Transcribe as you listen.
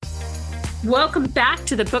Welcome back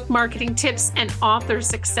to the Book Marketing Tips and Author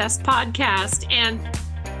Success Podcast. And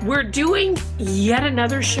we're doing yet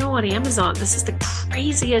another show on Amazon. This is the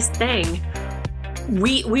craziest thing.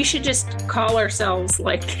 We should just call ourselves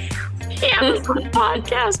like the Amazon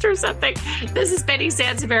Podcast or something. This is Benny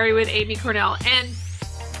Sansevieri with Amy Cornell.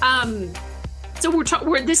 And so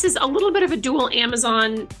this is a little bit of a dual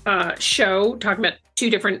Amazon show, talking about two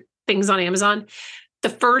different things on Amazon. The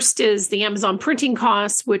first is the Amazon printing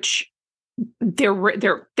costs, which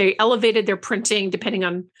they elevated their printing depending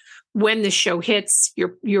on when the show hits.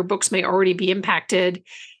 Your books may already be impacted.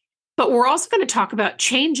 But we're also going to talk about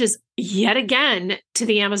changes yet again to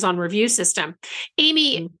the Amazon review system.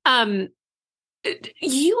 Amy, so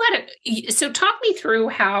talk me through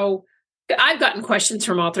how I've gotten questions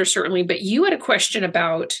from authors, certainly, but you had a question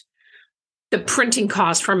about the printing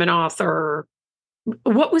cost from an author.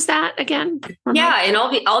 What was that again? Yeah, and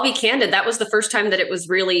I'll be candid. That was the first time that it was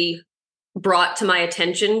really brought to my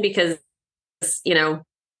attention because,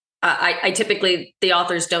 I typically, the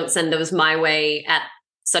authors don't send those my way at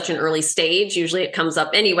such an early stage. Usually it comes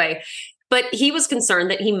up anyway. But he was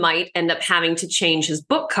concerned that he might end up having to change his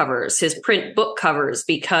book covers, his print book covers,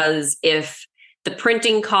 because if the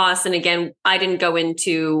printing costs, and again, I didn't go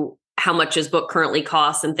into how much his book currently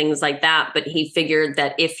costs and things like that, but he figured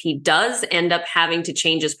that if he does end up having to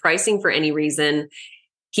change his pricing for any reason,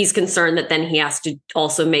 he's concerned that then he has to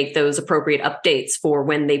also make those appropriate updates for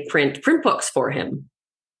when they print books for him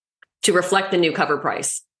to reflect the new cover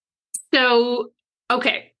price. So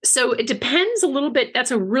it depends a little bit.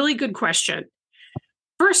 That's a really good question.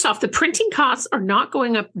 First off, the printing costs are not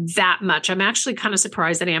going up that much. I'm actually kind of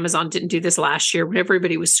surprised that Amazon didn't do this last year when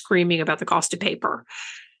everybody was screaming about the cost of paper.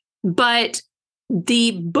 But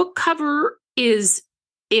the book cover is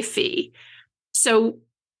iffy. So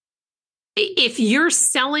if you're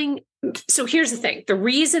selling, so here's the thing. The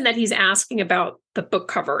reason that he's asking about the book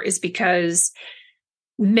cover is because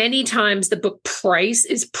many times the book price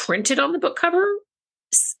is printed on the book cover.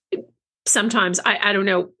 Sometimes, I don't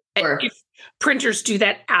know if printers do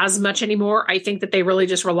that as much anymore. I think that they really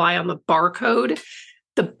just rely on the barcode.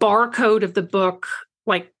 The barcode of the book,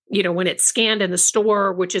 like, when it's scanned in the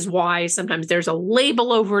store, which is why sometimes there's a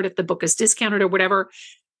label over it if the book is discounted or whatever,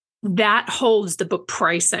 that holds the book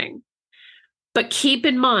pricing. But keep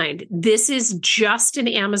in mind, this is just an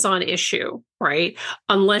Amazon issue, right?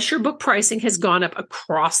 Unless your book pricing has gone up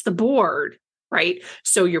across the board, right?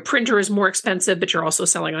 So your printer is more expensive, but you're also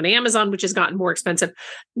selling on Amazon, which has gotten more expensive.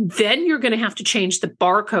 Then you're going to have to change the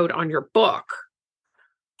barcode on your book.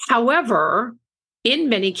 However, in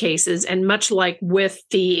many cases, and much like with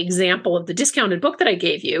the example of the discounted book that I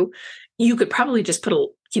gave you, you could probably just get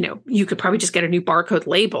a new barcode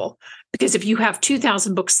label, because if you have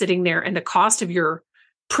 2,000 books sitting there and the cost of your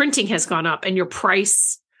printing has gone up and your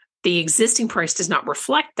price, the existing price does not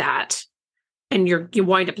reflect that, and you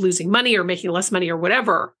wind up losing money or making less money or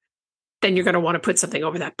whatever, then you're going to want to put something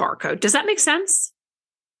over that barcode. Does that make sense?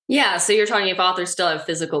 Yeah. So you're talking if authors still have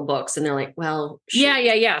physical books and they're like, well, shoot.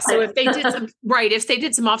 Yeah. So if they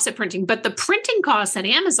did some offset printing, but the printing costs at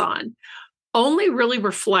Amazon only really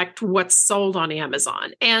reflect what's sold on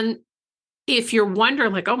Amazon. And if you're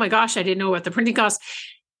wondering like, oh my gosh, I didn't know what the printing costs,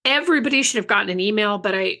 everybody should have gotten an email,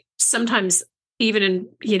 but I sometimes even in,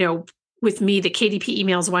 with me, the KDP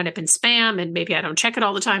emails wind up in spam and maybe I don't check it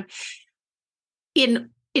all the time. In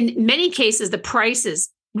many cases, the price is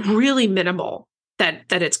really minimal that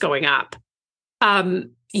it's going up.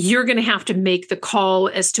 You're going to have to make the call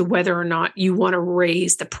as to whether or not you want to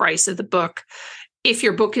raise the price of the book. If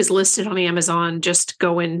your book is listed on Amazon, just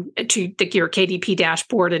go in to your KDP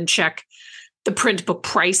dashboard and check the print book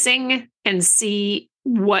pricing and see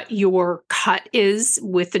what your cut is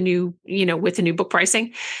with the new book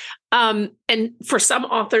pricing. And for some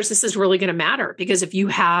authors, this is really going to matter, because if you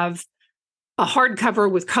have a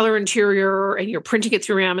hardcover with color interior and you're printing it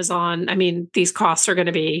through Amazon, I mean, these costs are going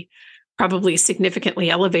to be probably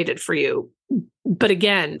significantly elevated for you. But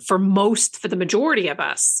again, for the majority of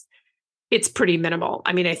us, it's pretty minimal.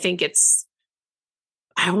 I mean, I think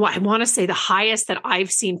I want to say the highest that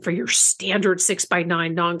I've seen for your standard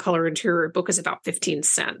 6x9 non-color interior book is about 15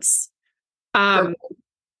 cents.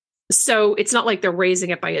 So it's not like they're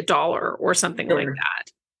raising it by $1 or something like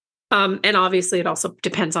that. And obviously it also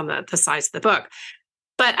depends on the size of the book.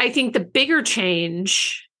 But I think the bigger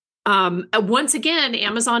change, once again,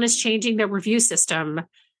 Amazon is changing their review system.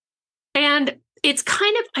 And it's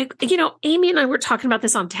kind of, Amy and I were talking about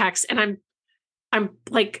this on text, and I'm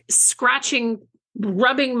like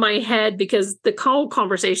rubbing my head because the whole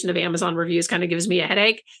conversation of Amazon reviews kind of gives me a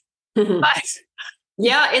headache. But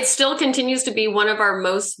yeah, it still continues to be one of our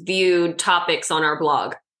most viewed topics on our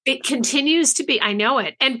blog. It continues to be, I know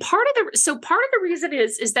it. And part of the reason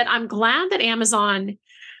is that I'm glad that Amazon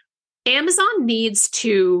needs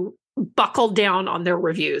to buckle down on their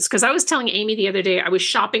reviews. Cause I was telling Amy the other day, I was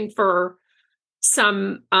shopping for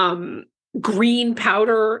some green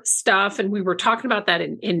powder stuff. And we were talking about that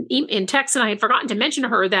in text. And I had forgotten to mention to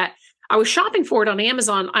her that I was shopping for it on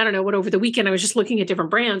Amazon. I don't know what, over the weekend, I was just looking at different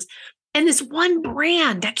brands. And this one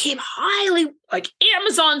brand that came highly, like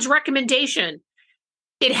Amazon's recommendation,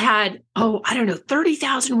 it had,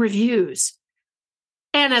 30,000 reviews.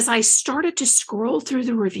 And as I started to scroll through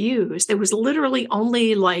the reviews, there was literally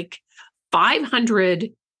only like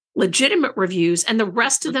 500 legitimate reviews. And the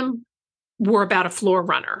rest of them were about a floor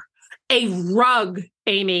runner, a rug,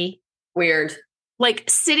 Amy. Weird. Like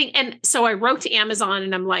sitting. And so I wrote to Amazon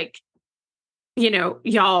and I'm like,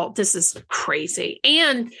 y'all, this is crazy.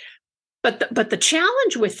 But the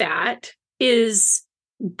challenge with that is,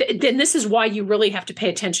 then this is why you really have to pay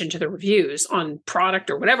attention to the reviews on product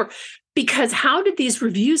or whatever, because how did these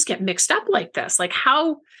reviews get mixed up like this? Like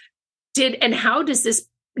how does this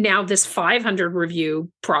 500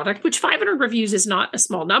 review product, which 500 reviews is not a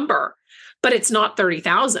small number, but it's not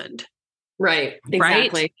 30,000. Right.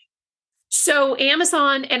 Exactly. Right? So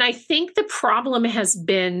Amazon, and I think the problem has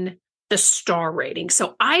been the star rating.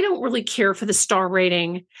 So I don't really care for the star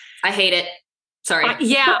rating. I hate it. Sorry.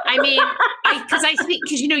 Yeah. I mean, because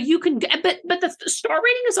you can, but the star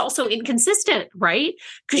rating is also inconsistent, right?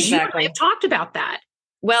 Because exactly. You have talked about that.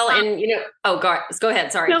 Well, and go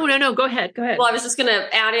ahead. Sorry. No, go ahead. Well, I was just going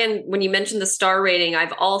to add in, when you mentioned the star rating,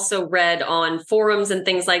 I've also read on forums and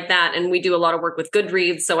things like that. And we do a lot of work with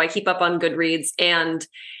Goodreads. So I keep up on Goodreads. And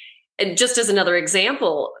just as another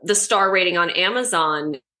example, the star rating on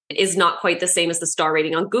Amazon is not quite the same as the star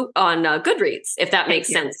rating on Goodreads, if that makes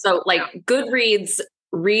sense. So Goodreads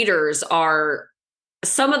readers are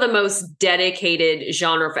some of the most dedicated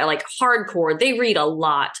genre, like hardcore. They read a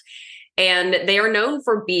lot and they are known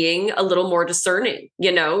for being a little more discerning,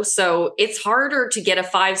 so it's harder to get a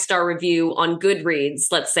 5-star review on Goodreads,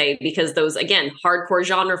 let's say, because those, again, hardcore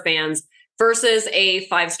genre fans versus a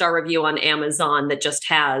 5-star review on Amazon that just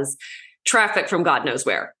has traffic from God knows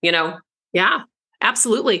where, Yeah.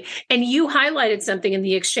 Absolutely. And you highlighted something in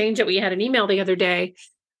the exchange that we had an email the other day.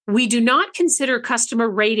 We do not consider customer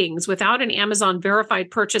ratings without an Amazon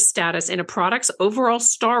verified purchase status in a product's overall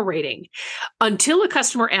star rating until a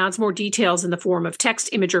customer adds more details in the form of text,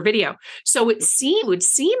 image, or video. So it would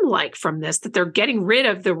seem like from this that they're getting rid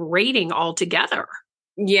of the rating altogether.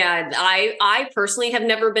 Yeah, I personally have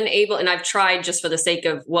never been able, and I've tried just for the sake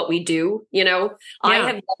of what we do, I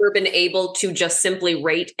have never been able to just simply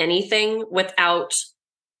rate anything without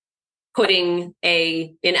putting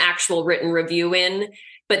an actual written review in.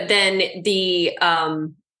 But then they're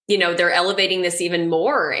elevating this even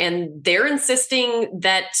more, and they're insisting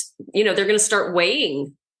that, they're going to start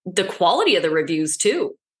weighing the quality of the reviews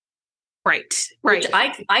too. Right. Which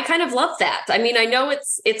I kind of love that. I mean, I know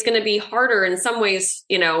it's going to be harder in some ways,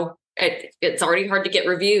 it's already hard to get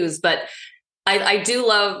reviews, but I do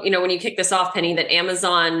love, when you kick this off, Penny, that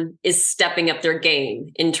Amazon is stepping up their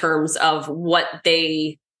game in terms of what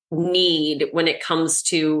they need when it comes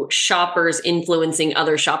to shoppers influencing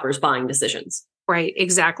other shoppers' buying decisions. Right,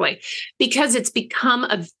 exactly. Because it's become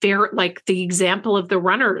a very, like the example of the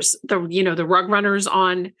runners, the rug runners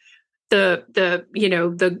on the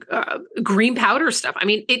green powder stuff. I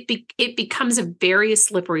mean, it becomes a very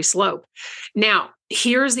slippery slope. Now,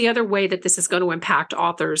 here's the other way that this is going to impact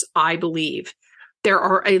authors, I believe. There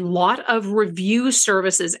are a lot of review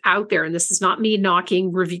services out there, and this is not me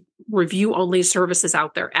knocking review only services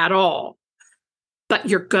out there at all. But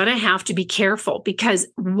you're going to have to be careful because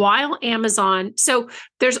while Amazon, so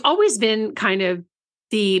there's always been kind of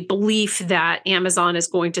the belief that Amazon is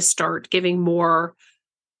going to start giving more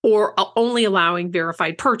or only allowing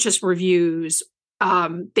verified purchase reviews.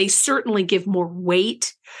 They certainly give more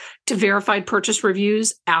weight to verified purchase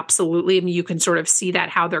reviews. Absolutely. I mean, you can sort of see that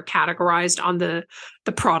how they're categorized on the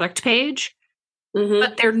product page,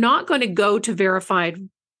 but they're not going to go to verified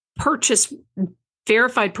purchase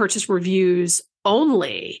reviews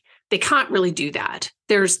only. They can't really do that.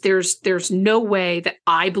 There's no way that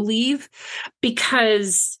I believe,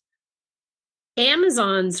 because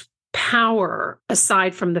Amazon's power,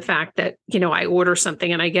 aside from the fact that, I order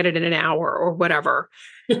something and I get it in an hour or whatever,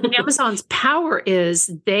 Amazon's power is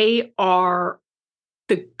they are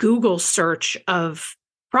the Google search of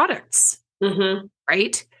products,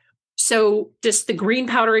 right? So just the green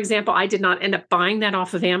powder example, I did not end up buying that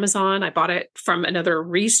off of Amazon. I bought it from another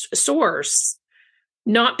source.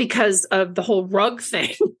 not because of the whole rug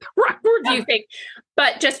thing, rug review thing,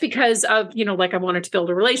 but just because of, like I wanted to build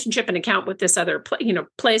a relationship and account with this other,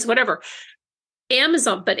 place, whatever.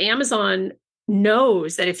 Amazon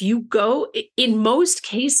knows that if you go, in most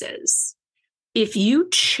cases, if you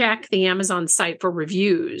check the Amazon site for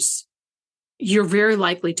reviews, you're very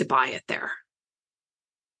likely to buy it there.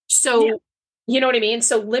 So, you know what I mean?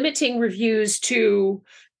 So limiting reviews to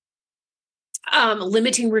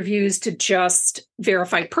just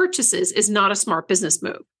verified purchases is not a smart business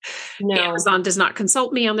move. No. Amazon does not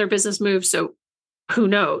consult me on their business moves, so who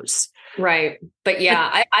knows? Right. But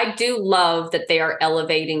I do love that they are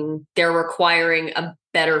they're requiring a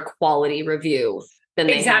better quality review than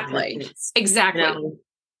they have. Exactly.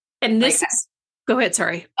 And this is, go ahead,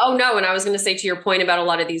 sorry. Oh, no. And I was going to say, to your point about a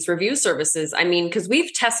lot of these review services, I mean, because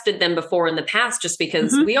we've tested them before in the past, just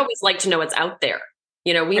because we always like to know what's out there.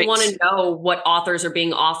 We want to know what authors are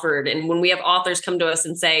being offered. And when we have authors come to us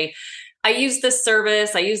and say, I use this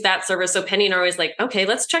service, I use that service. So Penny and I are always like, okay,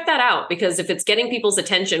 let's check that out. Because if it's getting people's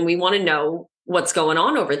attention, we want to know what's going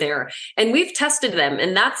on over there. And we've tested them.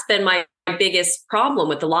 And that's been my biggest problem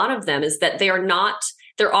with a lot of them, is that they're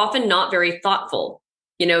often not very thoughtful.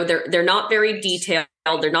 They're not very detailed.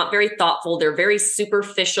 They're not very thoughtful. They're very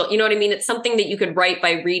superficial. You know what I mean? It's something that you could write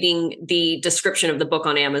by reading the description of the book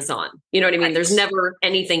on Amazon. You know what I mean? Right. There's never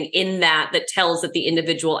anything in that tells that the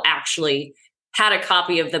individual actually had a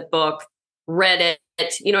copy of the book, read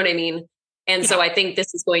it. You know what I mean? And so I think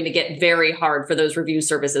this is going to get very hard for those review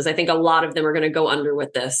services. I think a lot of them are going to go under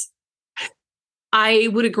with this. I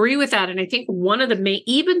would agree with that. And I think one of the main,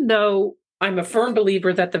 even though I'm a firm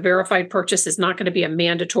believer that the verified purchase is not going to be a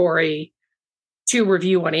mandatory to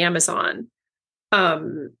review on Amazon.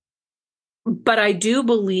 But I do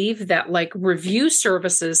believe that review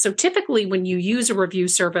services, so typically when you use a review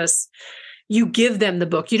service, you give them the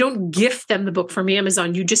book. You don't gift them the book from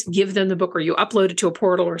Amazon. You just give them the book, or you upload it to a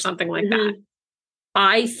portal or something like that.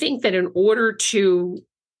 I think that in order to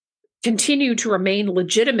continue to remain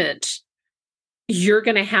legitimate, you're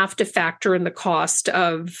going to have to factor in the cost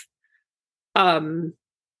of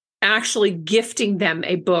actually gifting them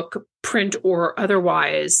a book, print or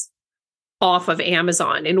otherwise, off of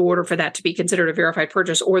Amazon in order for that to be considered a verified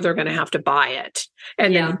purchase, or they're going to have to buy it.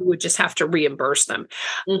 And then you would just have to reimburse them.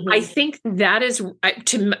 I think that is,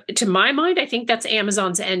 to my mind, I think that's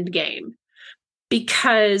Amazon's end game,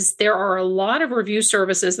 because there are a lot of review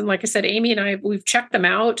services. And like I said, Amy and I, we've checked them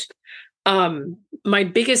out. My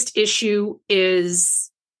biggest issue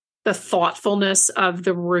is the thoughtfulness of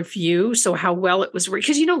the review. So how well it was,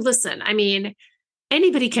 because, listen, I mean,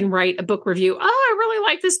 anybody can write a book review. Oh, I really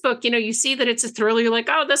like this book. You see that it's a thriller. You're like,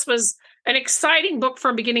 oh, this was an exciting book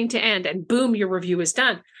from beginning to end. And boom, your review is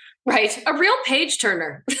done. Right. A real page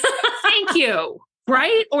turner. Thank you.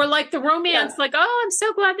 Right. Or the romance, oh, I'm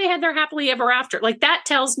so glad they had their happily ever after. That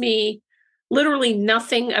tells me literally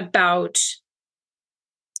nothing about,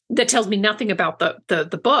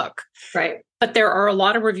 the book. Right. But there are a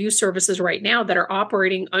lot of review services right now that are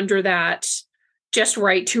operating under that. Just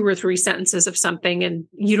write 2 or 3 sentences of something, and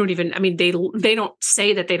you don't even, they don't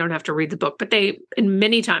say that they don't have to read the book, but they, in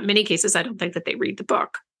many cases, I don't think that they read the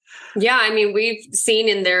book. Yeah. We've seen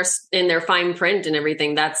in their fine print and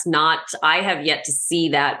everything, I have yet to see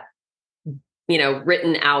that,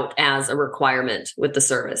 written out as a requirement with the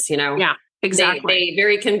service, Yeah, exactly. They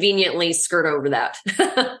very conveniently skirt over that.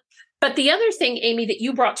 But the other thing, Amy, that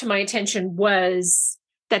you brought to my attention was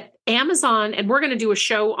that Amazon, and we're going to do a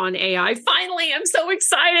show on AI. Finally, I'm so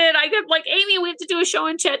excited. I get Amy, we have to do a show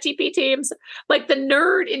on ChatGPT. The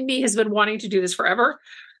nerd in me has been wanting to do this forever.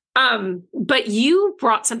 But you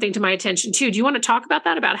brought something to my attention too. Do you want to talk about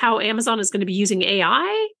that, about how Amazon is going to be using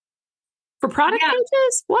AI for product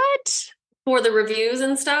pages? What? For the reviews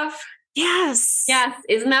and stuff? Yes. Yes.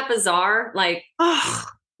 Isn't that bizarre?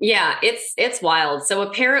 Yeah, it's wild. So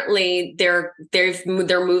apparently they're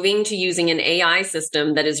moving to using an AI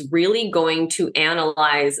system that is really going to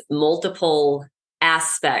analyze multiple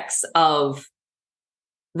aspects of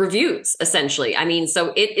reviews, essentially.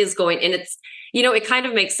 So it is going, and it's, it kind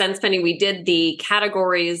of makes sense, Penny. We did the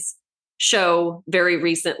categories show very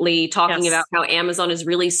recently talking about how Amazon is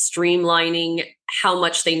really streamlining how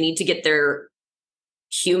much they need to get their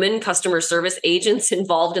human customer service agents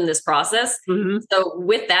involved in this process. So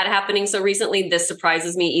with that happening so recently, this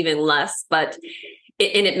surprises me even less, but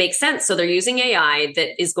it makes sense. So they're using AI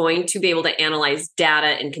that is going to be able to analyze data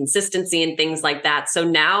and consistency and things like that. So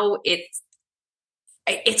now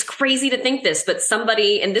it's crazy to think this, but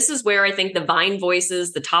somebody, and this is where I think the Vine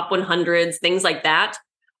voices, the top 100s, things like that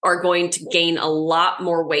are going to gain a lot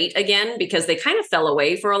more weight again, because they kind of fell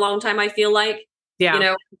away for a long time, I feel like. Yeah. You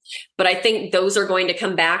know, but I think those are going to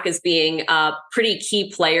come back as being pretty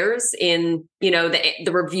key players in,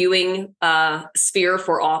 the reviewing sphere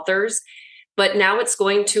for authors. But now it's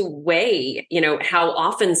going to weigh, how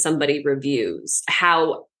often somebody reviews,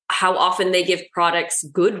 how often they give products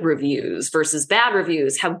good reviews versus bad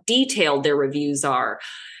reviews, how detailed their reviews are.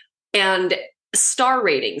 And star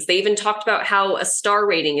ratings. They even talked about how a star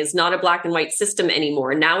rating is not a black and white system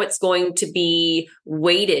anymore. Now it's going to be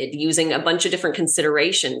weighted using a bunch of different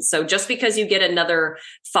considerations. So just because you get another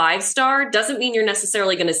 5-star doesn't mean you're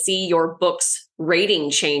necessarily going to see your book's rating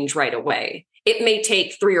change right away. It may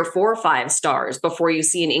take 3 or 4 or 5 stars before you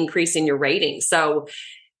see an increase in your rating. So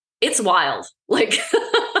it's wild. Like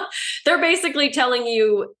they're basically telling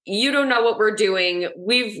you, you don't know what we're doing.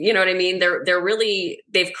 You know what I mean?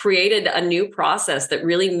 They've created a new process that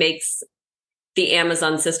really makes the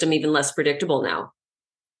Amazon system even less predictable now.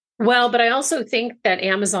 Well, but I also think that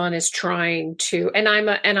Amazon is trying to, I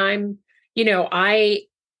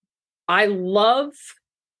love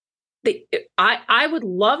I would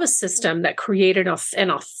love a system that created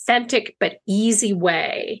an authentic but easy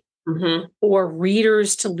way for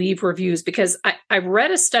readers to leave reviews, because I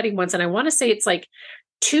read a study once, and I want to say it's like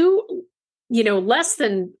less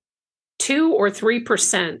than 2 or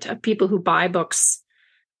 3% of people who buy books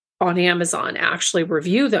on Amazon actually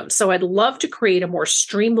review them. So I'd love to create a more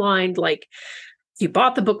streamlined, like, you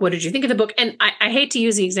bought the book, what did you think of the book? And I hate to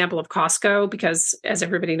use the example of Costco because, as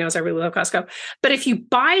everybody knows, I really love Costco. But if you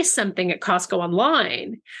buy something at Costco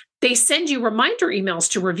online, they send you reminder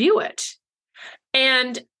emails to review it.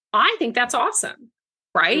 And I think that's awesome,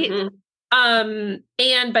 right?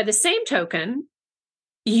 And by the same token,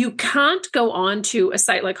 you can't go on to a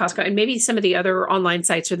site like Costco, and maybe some of the other online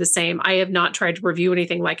sites are the same. I have not tried to review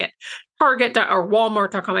anything like it. Target or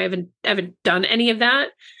Walmart.com, I haven't done any of that.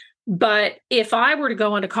 But if I were to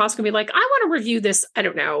go onto Costco and be like, I want to review this, I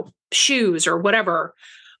don't know, shoes or whatever,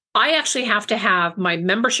 I actually have to have my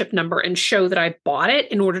membership number and show that I bought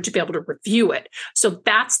it in order to be able to review it. So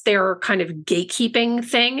that's their kind of gatekeeping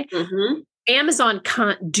thing. Amazon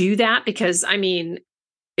can't do that because,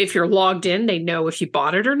 if you're logged in, they know if you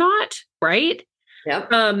bought it or not, right?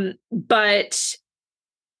 Yep. But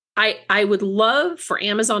I would love for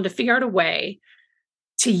Amazon to figure out a way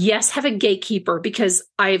to, yes, have a gatekeeper, because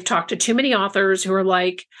I've talked to too many authors who are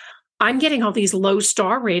like, I'm getting all these low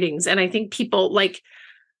star ratings. And I think people like,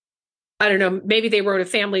 I don't know, maybe they wrote a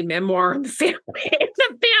family memoir and the family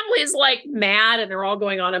is like mad and they're all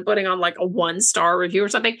going on and putting on like a 1-star review or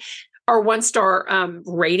something, or 1-star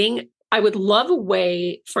rating. I would love a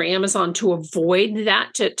way for Amazon to avoid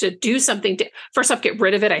that, to do something to, first off, get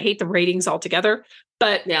rid of it. I hate the ratings altogether,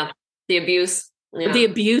 but the abuse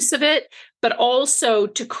of it, but also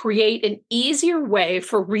to create an easier way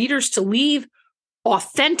for readers to leave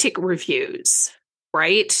authentic reviews,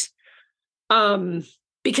 right?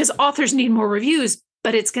 Because authors need more reviews,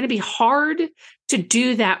 but it's going to be hard to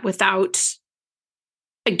do that without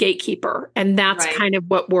a gatekeeper. And that's kind of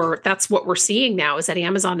what we're seeing now, is that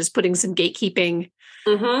Amazon is putting some gatekeeping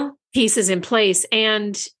pieces in place.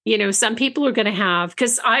 And, some people are going to have,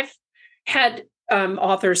 because I've had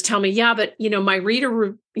authors tell me, but, my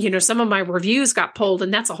reader, some of my reviews got pulled,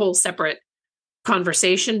 and that's a whole separate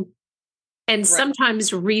conversation. And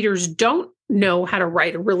sometimes readers don't know how to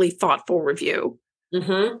write a really thoughtful review.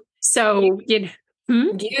 So, do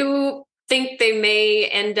you think they may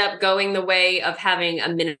end up going the way of having a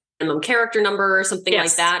minimum character number or something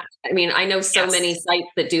like that? I know so many sites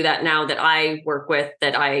that do that now that I work with,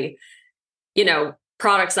 that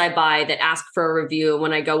products I buy that ask for a review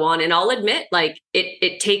when I go on, and I'll admit, like,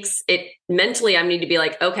 it takes it mentally. I need to be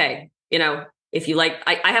like, okay, if you like,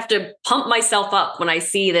 I have to pump myself up when I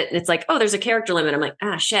see that it's like, oh, there's a character limit. I'm like,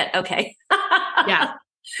 shit. Okay. Yeah.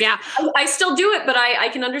 I still do it, but I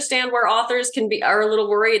can understand where authors are a little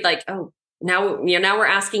worried, like, oh, now we're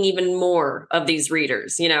asking even more of these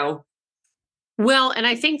readers, Well, and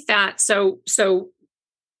I think that, so,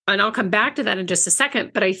 and I'll come back to that in just a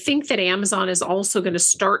second, but I think that Amazon is also going to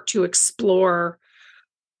start to explore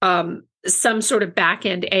some sort of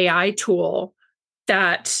back-end AI tool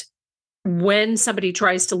that when somebody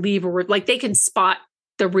tries to leave, like, they can spot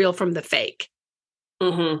the real from the fake.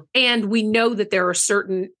 And we know that there are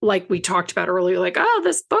certain, like we talked about earlier, like, oh,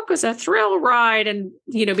 this book was a thrill ride. And,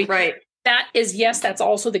 that is, that's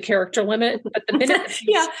also the character limit. But the minute,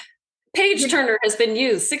 page turner has been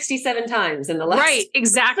used 67 times in the last. Right,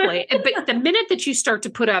 exactly. But the minute that you start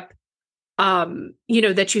to put up,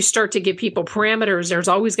 that you start to give people parameters, there's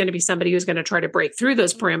always going to be somebody who's going to try to break through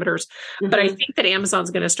those parameters. But I think that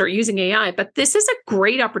Amazon's going to start using AI. But this is a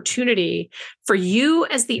great opportunity for you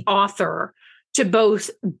as the author to both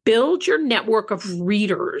build your network of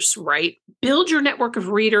readers, right? Build your network of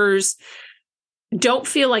readers. Don't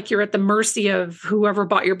feel like you're at the mercy of whoever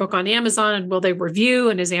bought your book on Amazon and will they review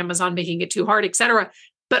and is Amazon making it too hard, et cetera.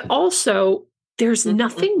 But also, there's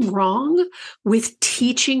nothing wrong with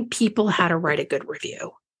teaching people how to write a good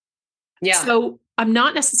review. Yeah. So I'm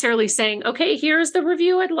not necessarily saying, okay, here's the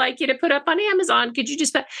review I'd like you to put up on Amazon. Could you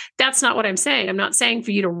just, that's not what I'm saying. I'm not saying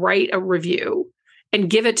for you to write a review and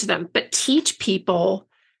give it to them, but teach people.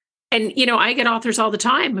 And, I get authors all the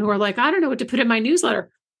time who are like, I don't know what to put in my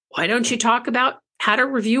newsletter. Why don't you talk about how to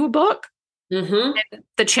review a book? And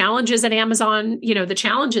the challenges at Amazon, the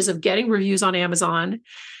challenges of getting reviews on Amazon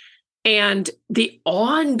and the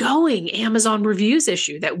ongoing Amazon reviews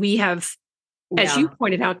issue that we have, as you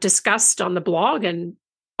pointed out, discussed on the blog. And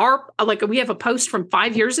we have a post from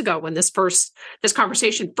 5 years ago when this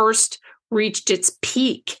conversation first reached its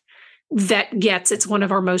peak it's one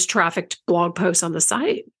of our most trafficked blog posts on the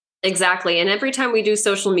site. Exactly. And every time we do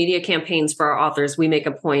social media campaigns for our authors, we make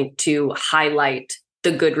a point to highlight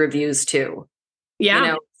the good reviews too.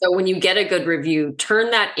 Yeah. So when you get a good review,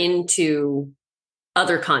 turn that into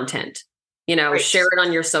other content, right. Share it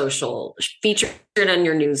on your social, feature it on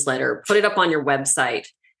your newsletter, put it up on your website.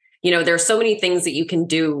 There are so many things that you can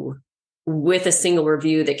do with a single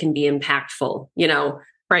review that can be impactful,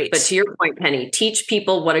 Right. But to your point, Penny, teach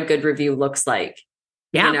people what a good review looks like.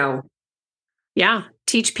 Yeah. Yeah.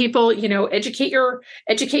 Teach people, educate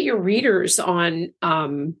your readers on,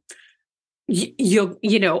 on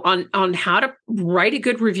how to write a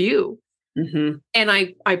good review. And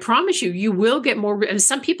I promise you will get more. And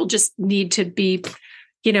some people just need to be,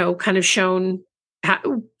 kind of shown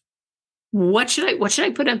how, what should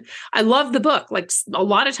I put in? I love the book. Like a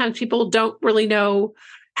lot of times people don't really know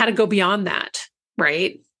how to go beyond that.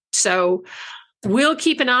 Right. So we'll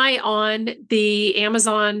keep an eye on the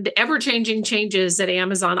Amazon, the ever-changing changes at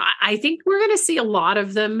Amazon. I think we're going to see a lot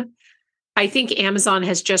of them. I think Amazon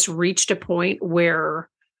has just reached a point where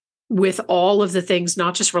with all of the things,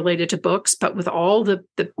 not just related to books, but with all the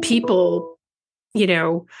people,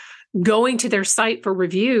 going to their site for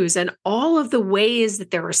reviews and all of the ways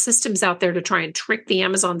that there are systems out there to try and trick the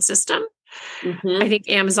Amazon system, I think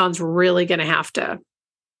Amazon's really going to have to,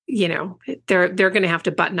 they're going to have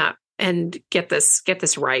to button up and get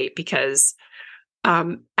this right, because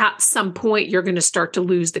at some point you're going to start to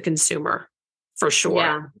lose the consumer for sure.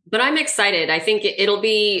 Yeah, but I'm excited. I think it'll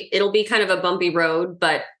be kind of a bumpy road,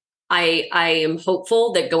 but I am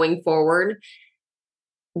hopeful that going forward,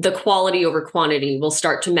 the quality over quantity will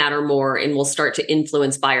start to matter more and will start to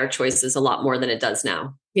influence buyer choices a lot more than it does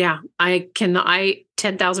now. Yeah, I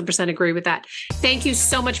 10,000% agree with that. Thank you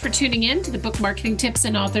so much for tuning in to the Book Marketing Tips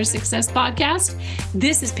and Author Success Podcast.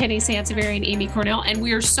 This is Penny Sansevieri and Amy Cornell, and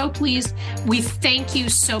we are so pleased. We thank you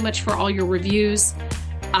so much for all your reviews.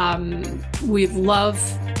 We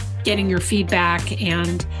love getting your feedback,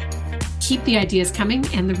 and keep the ideas coming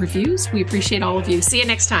and the reviews. We appreciate all of you. See you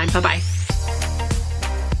next time. Bye-bye.